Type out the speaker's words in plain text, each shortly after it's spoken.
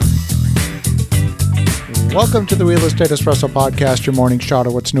Welcome to the Real Estate Espresso Podcast, your morning shot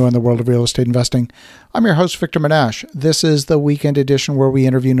of what's new in the world of real estate investing. I'm your host, Victor Menashe. This is the weekend edition where we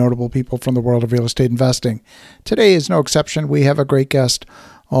interview notable people from the world of real estate investing. Today is no exception. We have a great guest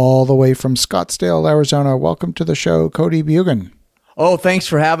all the way from Scottsdale, Arizona. Welcome to the show, Cody Bugan. Oh, thanks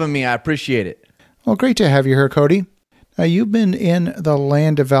for having me. I appreciate it. Well, great to have you here, Cody. Now, you've been in the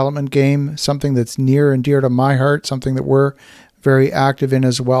land development game, something that's near and dear to my heart, something that we're very active in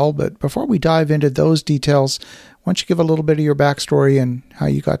as well. But before we dive into those details, why don't you give a little bit of your backstory and how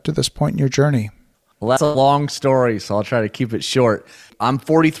you got to this point in your journey? Well, that's a long story, so I'll try to keep it short. I'm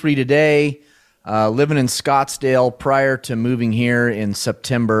 43 today, living in Scottsdale. Prior to moving here in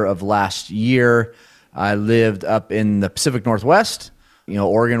September of last year, I lived up in the Pacific Northwest,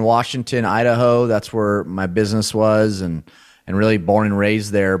 Oregon, Washington, Idaho. That's where my business was, and really born and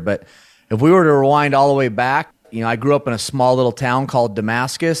raised there. But if we were to rewind all the way back, I grew up in a small little town called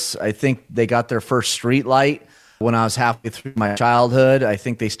Damascus. I think they got their first street light when I was halfway through my childhood. I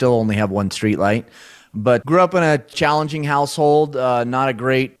think they still only have one street light. But grew up in a challenging household, not a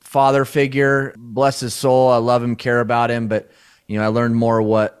great father figure. Bless his soul. I love him, care about him. But, I learned more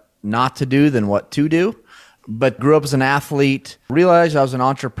what not to do than what to do. But grew up as an athlete, realized I was an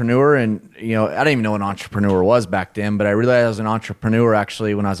entrepreneur. And, I didn't even know what an entrepreneur was back then. But I realized I was an entrepreneur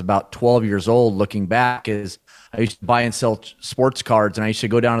actually when I was about 12 years old. Looking back, is I used to buy and sell sports cards, and I used to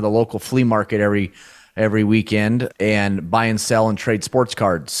go down to the local flea market every weekend and buy and sell and trade sports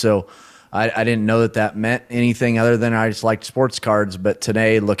cards. So I didn't know that meant anything other than I just liked sports cards. But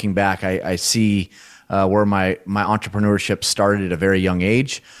today, looking back, I see where my entrepreneurship started at a very young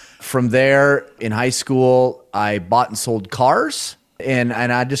age. From there, in high school, I bought and sold cars, and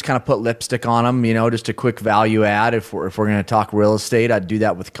I just kind of put lipstick on them, just a quick value add. If we're going to talk real estate, I'd do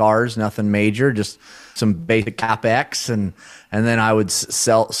that with cars, nothing major, just some basic CapEx, and then I would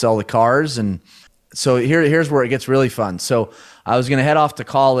sell the cars. And so here's where it gets really fun. So I was going to head off to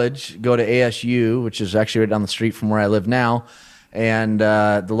college, go to ASU, which is actually right down the street from where I live now. And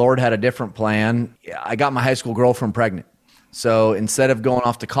the Lord had a different plan. I got my high school girlfriend pregnant. So instead of going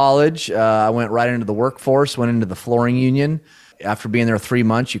off to college, I went right into the workforce, went into the flooring union. After being there 3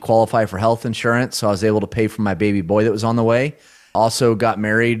 months, you qualify for health insurance. So I was able to pay for my baby boy that was on the way. Also got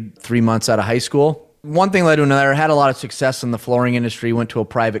married 3 months out of high school. One thing led to another. I had a lot of success in the flooring industry, went to a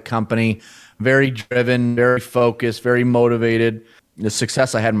private company, very driven, very focused, very motivated. The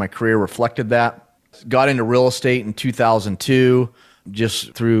success I had in my career reflected that. Got into real estate in 2002,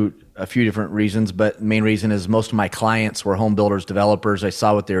 just through a few different reasons, but the main reason is most of my clients were home builders, developers. I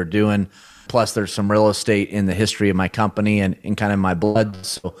saw what they were doing. Plus, there's some real estate in the history of my company and kind of my blood.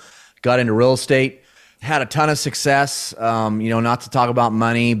 So got into real estate. Had a ton of success, not to talk about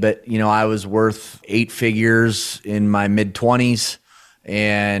money, but, I was worth 8 figures in my mid-20s.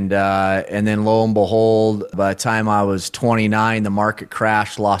 And then lo and behold, by the time I was 29, the market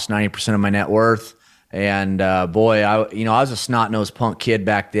crashed, lost 90% of my net worth. And I was a snot-nosed punk kid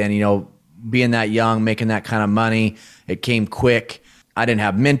back then, being that young, making that kind of money. It came quick. I didn't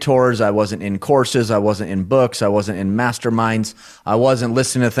have mentors. I wasn't in courses. I wasn't in books. I wasn't in masterminds. I wasn't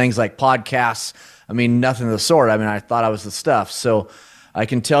listening to things like podcasts. Nothing of the sort. I thought I was the stuff. So I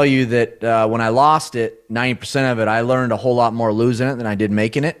can tell you that when I lost it, 90% of it, I learned a whole lot more losing it than I did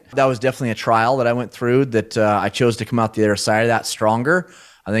making it. That was definitely a trial that I went through that I chose to come out the other side of that stronger.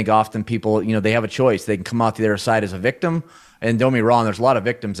 I think often people, they have a choice. They can come out the other side as a victim. And don't get me wrong, there's a lot of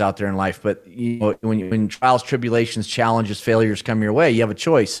victims out there in life. But when trials, tribulations, challenges, failures come your way, you have a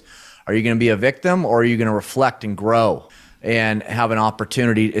choice. Are you going to be a victim, or are you going to reflect and grow and have an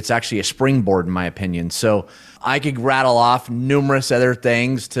opportunity? It's actually a springboard, in my opinion. So I could rattle off numerous other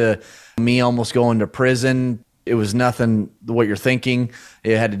things, to me almost going to prison. It was nothing what you're thinking.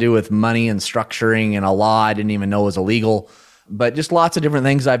 It had to do with money and structuring and a law I didn't even know was illegal. But just lots of different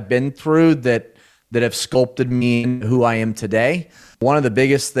things I've been through that have sculpted me in who I am today. One of the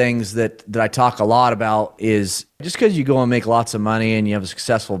biggest things that I talk a lot about is just because you go and make lots of money and you have a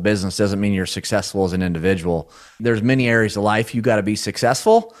successful business doesn't mean you're successful as an individual. There's many areas of life you got to be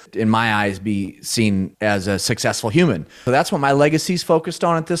successful, in my eyes, be seen as a successful human. So that's what my legacy's focused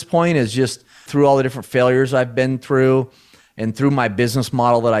on at this point, is just through all the different failures I've been through and through my business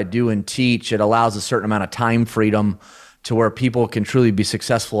model that I do and teach, it allows a certain amount of time freedom to where people can truly be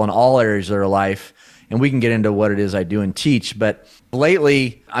successful in all areas of their life. And we can get into what it is I do and teach. But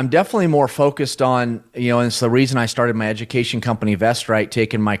lately, I'm definitely more focused on, and it's the reason I started my education company, VestRight,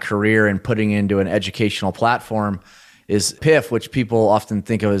 taking my career and putting it into an educational platform, is PIF, which people often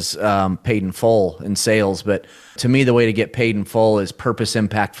think of as paid in full in sales. But to me, the way to get paid in full is purpose,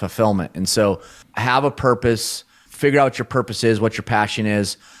 impact, fulfillment. And so have a purpose, figure out what your purpose is, what your passion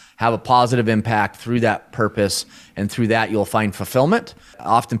is, have a positive impact through that purpose, and through that you'll find fulfillment.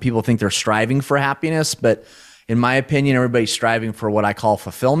 Often people think they're striving for happiness, but in my opinion, everybody's striving for what I call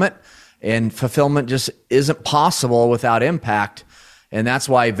fulfillment, and fulfillment just isn't possible without impact. And that's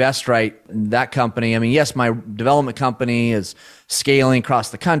why VestRight, that company, I mean, yes, my development company is scaling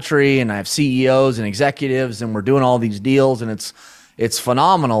across the country, and I have CEOs and executives, and we're doing all these deals, and it's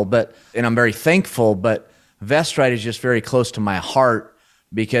phenomenal, and I'm very thankful, but VestRight is just very close to my heart,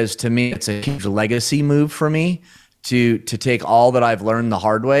 because to me, it's a huge legacy move for me to take all that I've learned the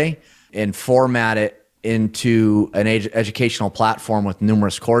hard way and format it into an educational platform with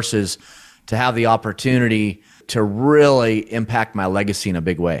numerous courses to have the opportunity to really impact my legacy in a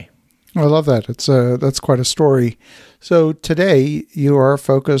big way. I love that. That's quite a story. So today you are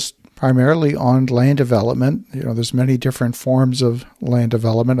focused primarily on land development. There's many different forms of land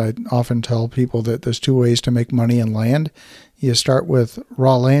development. I often tell people that there's two ways to make money in land. You start with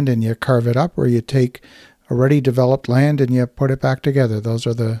raw land and you carve it up, or you take already developed land and you put it back together. Those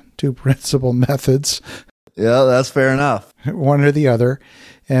are the two principal methods. Yeah, that's fair enough. One or the other.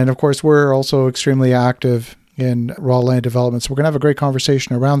 And of course, we're also extremely active in raw land development. So we're going to have a great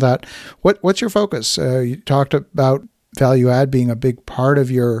conversation around that. What's your focus? You talked about value add being a big part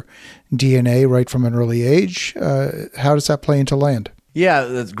of your DNA right from an early age. How does that play into land? Yeah,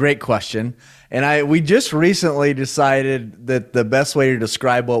 that's a great question. And we just recently decided that the best way to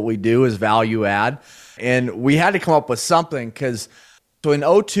describe what we do is value add. And we had to come up with something, because so in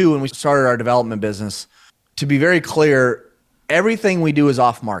 2002, when we started our development business, to be very clear, everything we do is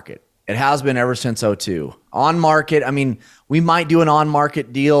off market. It has been ever since 2002. On market, I mean, we might do an on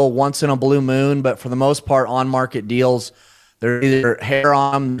market deal once in a blue moon, but for the most part, on market deals, they're either hair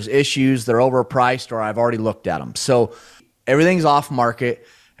on, there's issues, they're overpriced, or I've already looked at them. So everything's off market.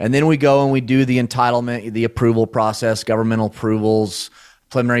 And then we go and we do the entitlement, the approval process, governmental approvals,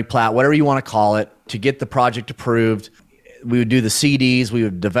 preliminary plat, whatever you want to call it, to get the project approved. We would do the CDs, we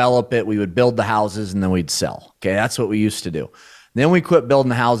would develop it, we would build the houses, and then we'd sell. Okay, that's what we used to do. Then we quit building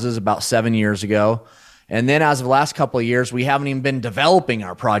the houses about 7 years ago. And then as of the last couple of years, we haven't even been developing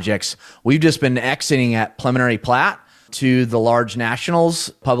our projects. We've just been exiting at preliminary plat to the large nationals,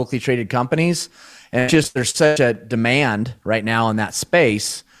 publicly traded companies. And it's just there's such a demand right now in that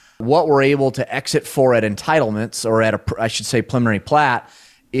space. What we're able to exit for at entitlements, or at I should say preliminary plat,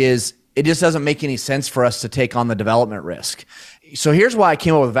 is it just doesn't make any sense for us to take on the development risk. So here's why I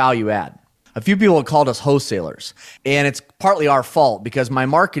came up with value add. A few people have called us wholesalers, and it's partly our fault, because my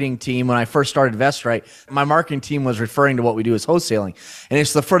marketing team, when I first started VestRight, my marketing team was referring to what we do as wholesaling, and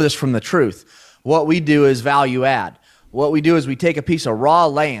it's the furthest from the truth. What we do is value add. What we do is we take a piece of raw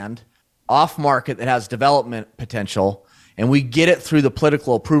land off market that has development potential, and we get it through the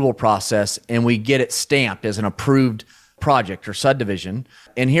political approval process, and we get it stamped as an approved project or subdivision.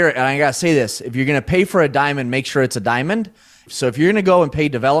 And here, and I gotta say this, if you're gonna pay for a diamond, make sure it's a diamond. So if you're going to go and pay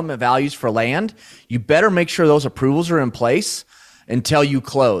development values for land, you better make sure those approvals are in place until you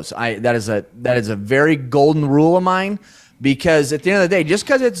close. That is a very golden rule of mine, because at the end of the day, just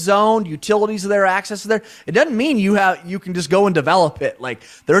because it's zoned, utilities are there, access is there, it doesn't mean you can just go and develop it. Like,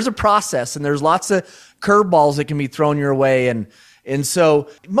 there's a process, and there's lots of curveballs that can be thrown your way. And so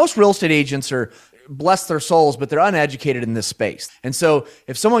most real estate agents are, bless their souls, but they're uneducated in this space. And so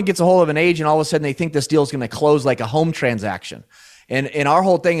if someone gets a hold of an agent, all of a sudden they think this deal is going to close like a home transaction. And our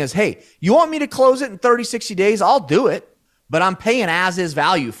whole thing is, hey, you want me to close it in 30, 60 days? I'll do it, but I'm paying as is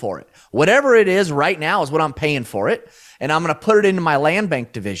value for it. Whatever it is right now is what I'm paying for it. And I'm going to put it into my land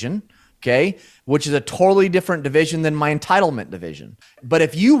bank division, okay, which is a totally different division than my entitlement division. But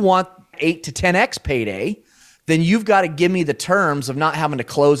if you want 8 to 10x payday, then you've got to give me the terms of not having to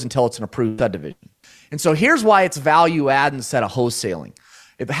close until it's an approved subdivision. And so here's why it's value add instead of wholesaling.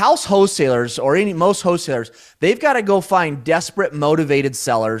 If house wholesalers or most wholesalers, they've got to go find desperate, motivated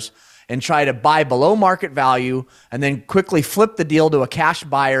sellers and try to buy below market value and then quickly flip the deal to a cash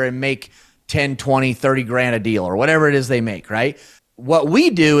buyer and make 10, 20, 30 grand a deal or whatever it is they make, right? What we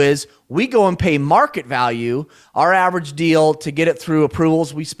do is we go and pay market value. Our average deal to get it through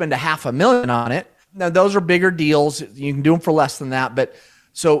approvals, we spend $500,000 on it. Now, those are bigger deals. You can do them for less than that, but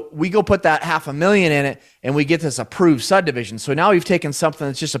so we go put that $500,000 in it and we get this approved subdivision. So now we've taken something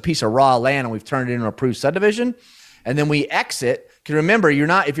that's just a piece of raw land and we've turned it into an approved subdivision. And then we exit. Because remember, if you're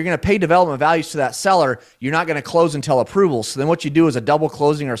going to pay development values to that seller, you're not going to close until approval. So then what you do is a double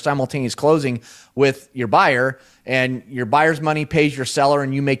closing or simultaneous closing with your buyer, and your buyer's money pays your seller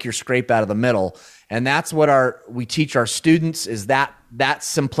and you make your scrape out of the middle. And that's what we teach our students, is that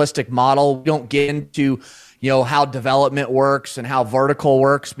simplistic model. We don't get into how development works and how vertical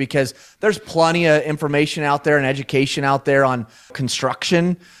works, because there's plenty of information out there and education out there on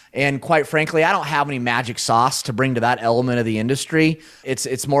construction. And quite frankly, I don't have any magic sauce to bring to that element of the industry.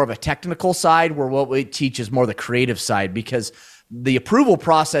 It's more of a technical side, where what we teach is more the creative side, because the approval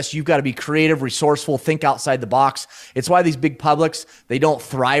process, you've got to be creative, resourceful, think outside the box. It's why these big publics, they don't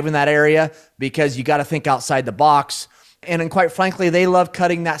thrive in that area, because you got to think outside the box. And quite frankly, they love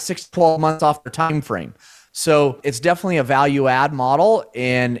cutting that 6 to 12 months off their time frame. So it's definitely a value add model,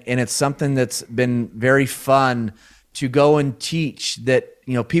 and it's something that's been very fun to go and teach that,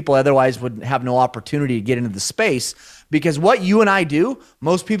 people otherwise would have no opportunity to get into the space, because what you and I do,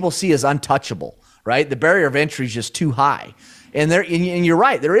 most people see as untouchable, right? The barrier of entry is just too high. And you're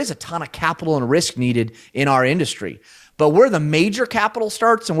right, there is a ton of capital and risk needed in our industry. But where the major capital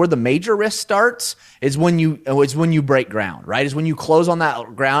starts and where the major risk starts is when you break ground, right? Is when you close on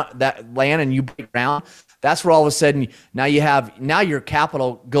that land and you break ground. That's where all of a sudden now your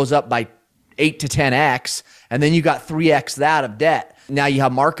capital goes up by 8 to 10x, and then you got 3x that of debt. Now you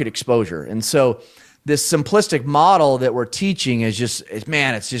have market exposure. And so this simplistic model that we're teaching it's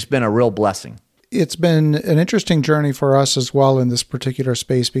just been a real blessing. It's been an interesting journey for us as well in this particular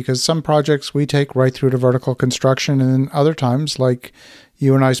space, because some projects we take right through to vertical construction, and then other times, like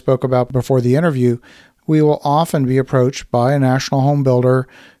you and I spoke about before the interview, we will often be approached by a national home builder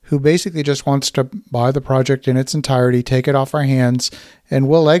who basically just wants to buy the project in its entirety, take it off our hands, and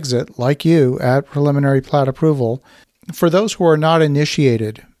we'll exit, like you, at preliminary plat approval. For those who are not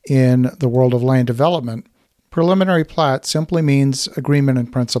initiated in the world of land development, preliminary plat simply means agreement in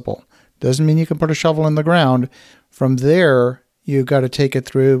principle. Doesn't mean you can put a shovel in the ground. From there, you've got to take it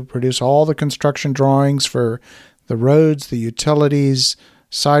through, produce all the construction drawings for the roads, the utilities,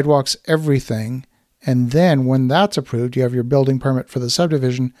 sidewalks, everything. And then when that's approved, you have your building permit for the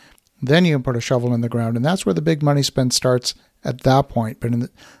subdivision. Then you can put a shovel in the ground. And that's where the big money spend starts at that point.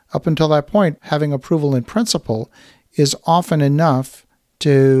 But up until that point, having approval in principle is often enough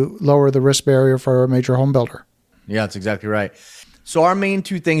to lower the risk barrier for a major home builder. Yeah, that's exactly right. So our main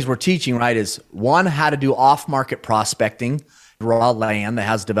two things we're teaching, right, is one, how to do off-market prospecting, raw land that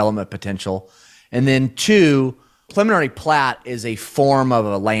has development potential. And then two, preliminary plat is a form of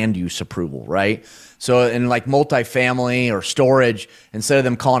a land use approval, right? So in like multifamily or storage, instead of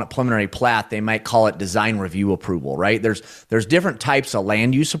them calling it preliminary plat, they might call it design review approval, right? There's different types of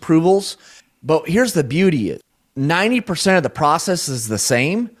land use approvals. But here's the beauty. 90% of the process is the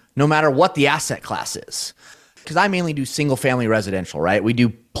same, no matter what the asset class is. Because I mainly do single family residential, right? We do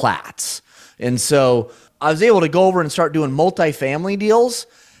plats. And so I was able to go over and start doing multifamily deals.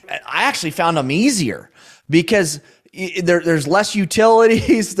 I actually found them easier because there's less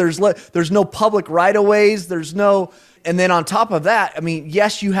utilities, there's no public right-of-ways, and then on top of that, I mean,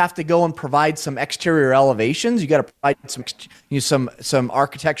 yes, you have to go and provide some exterior elevations. You got to provide some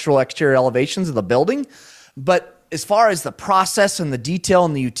architectural exterior elevations of the building. But as far as the process and the detail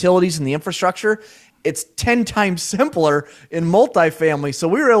and the utilities and the infrastructure, it's 10 times simpler in multifamily. So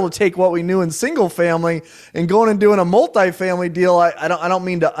we were able to take what we knew in single family and going and doing a multifamily deal. I don't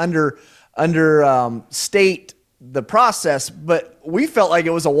mean to understate the process, but we felt like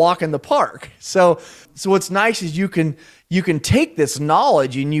it was a walk in the park. So what's nice is you can take this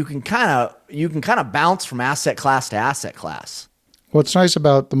knowledge and you can kind of bounce from asset class to asset class. What's nice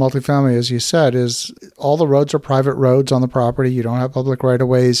about the multifamily, as you said, is all the roads are private roads on the property. You don't have public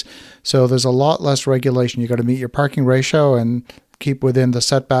right-of-ways, so there's a lot less regulation. You got to meet your parking ratio and keep within the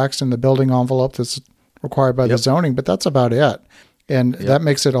setbacks and the building envelope that's required by the zoning, but that's about it. And that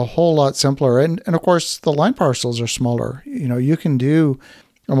makes it a whole lot simpler. And of course, the land parcels are smaller. You know, you can do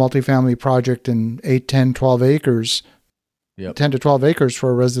a multifamily project in 8, 10, 12 acres. 10 to 12 acres for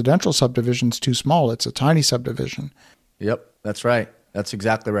a residential subdivision is too small. It's a tiny subdivision. Yep, that's right. That's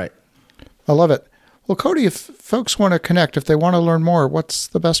exactly right. I love it. Well, Cody, if folks want to connect, if they want to learn more, what's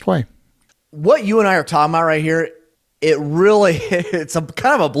the best way? What you and I are talking about right here, it's a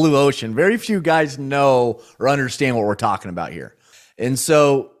kind of a blue ocean. Very few guys know or understand what we're talking about here. And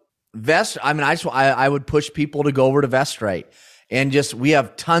so I would push people to go over to Vestrite and we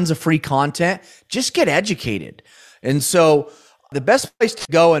have tons of free content. Just get educated. And so the best place to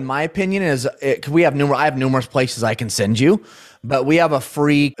go, in my opinion, is I have numerous places I can send you, but we have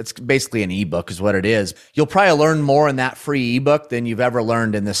it's basically an ebook is what it is. You'll probably learn more in that free ebook than you've ever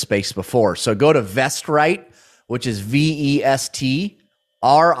learned in this space before. So go to Vestrite, which is VESTRIGHT,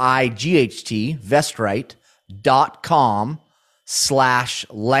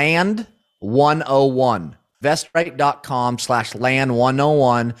 vestrite.com/land101.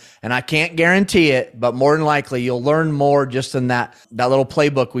 Vestrite.com/land101. And I can't guarantee it, but more than likely you'll learn more just in that little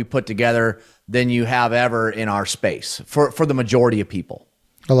playbook we put together than you have ever in our space for the majority of people.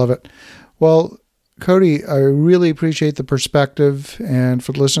 I love it. Well, Cody, I really appreciate the perspective. And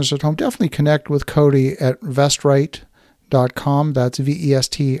for the listeners at home, definitely connect with Cody at vestright.com. That's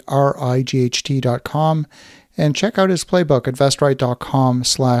vestright.com. And check out his playbook at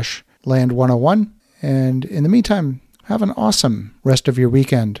vestright.com/land101. And in the meantime, have an awesome rest of your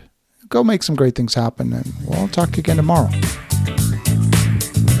weekend. Go make some great things happen, and we'll talk to you again tomorrow.